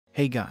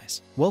Hey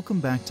guys,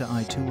 welcome back to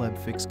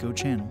i2lab FixGo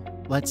channel.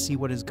 Let's see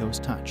what is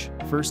Ghost Touch.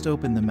 First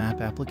open the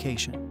map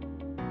application.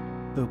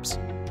 Oops.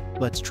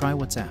 Let's try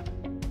WhatsApp.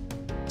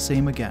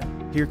 Same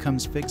again. Here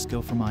comes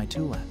FixGo from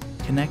i2lab.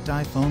 Connect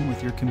iPhone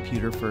with your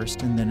computer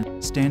first and then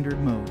in standard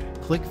mode.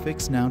 Click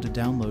Fix Now to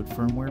download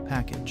firmware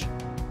package.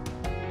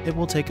 It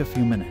will take a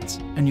few minutes,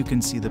 and you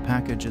can see the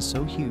package is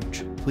so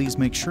huge. Please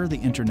make sure the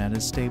internet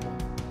is stable.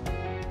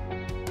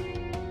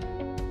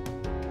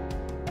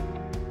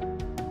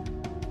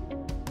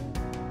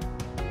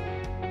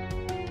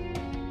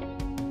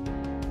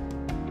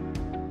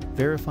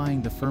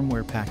 Verifying the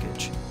firmware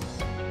package.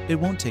 It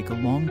won't take a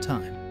long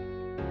time.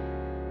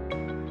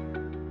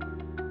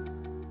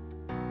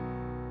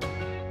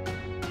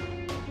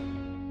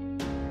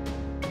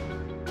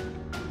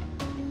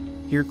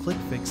 Here, click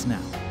Fix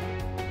Now.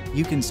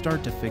 You can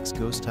start to fix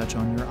Ghost Touch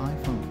on your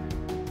iPhone.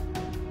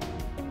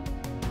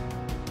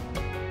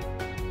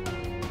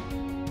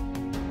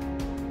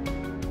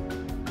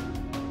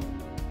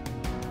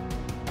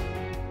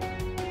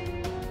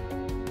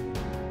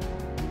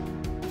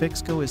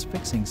 FixGo is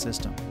fixing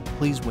system.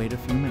 Please wait a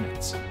few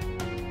minutes.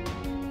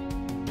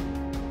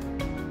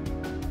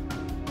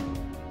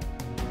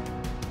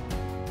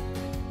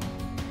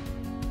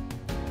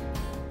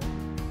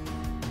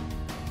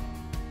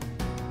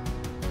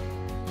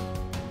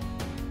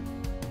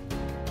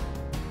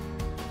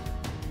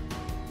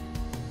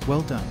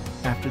 Well done.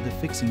 After the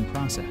fixing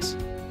process,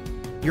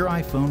 your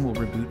iPhone will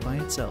reboot by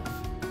itself.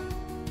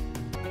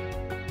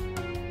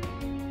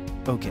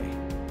 Okay.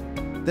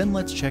 Then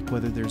let's check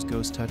whether there's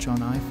Ghost Touch on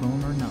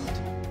iPhone or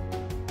not.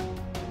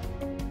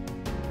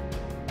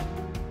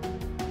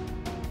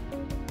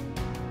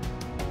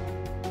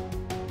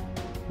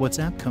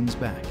 WhatsApp comes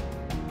back.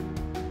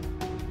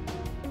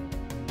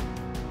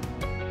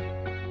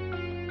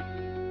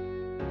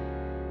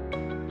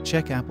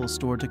 Check Apple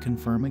Store to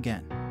confirm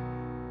again.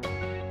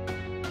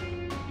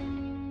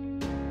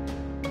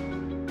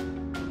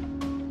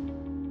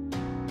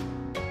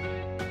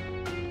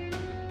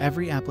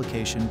 Every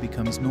application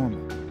becomes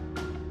normal.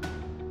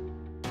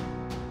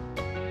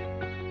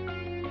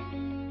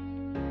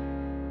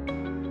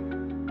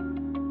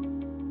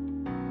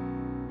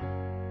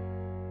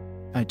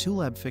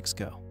 i2lab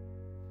FixGo.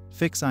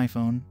 Fix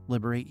iPhone,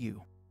 liberate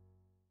you.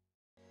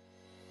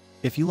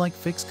 If you like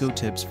FixGo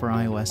tips for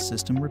iOS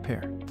system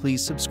repair,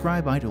 please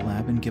subscribe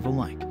i2lab and give a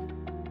like.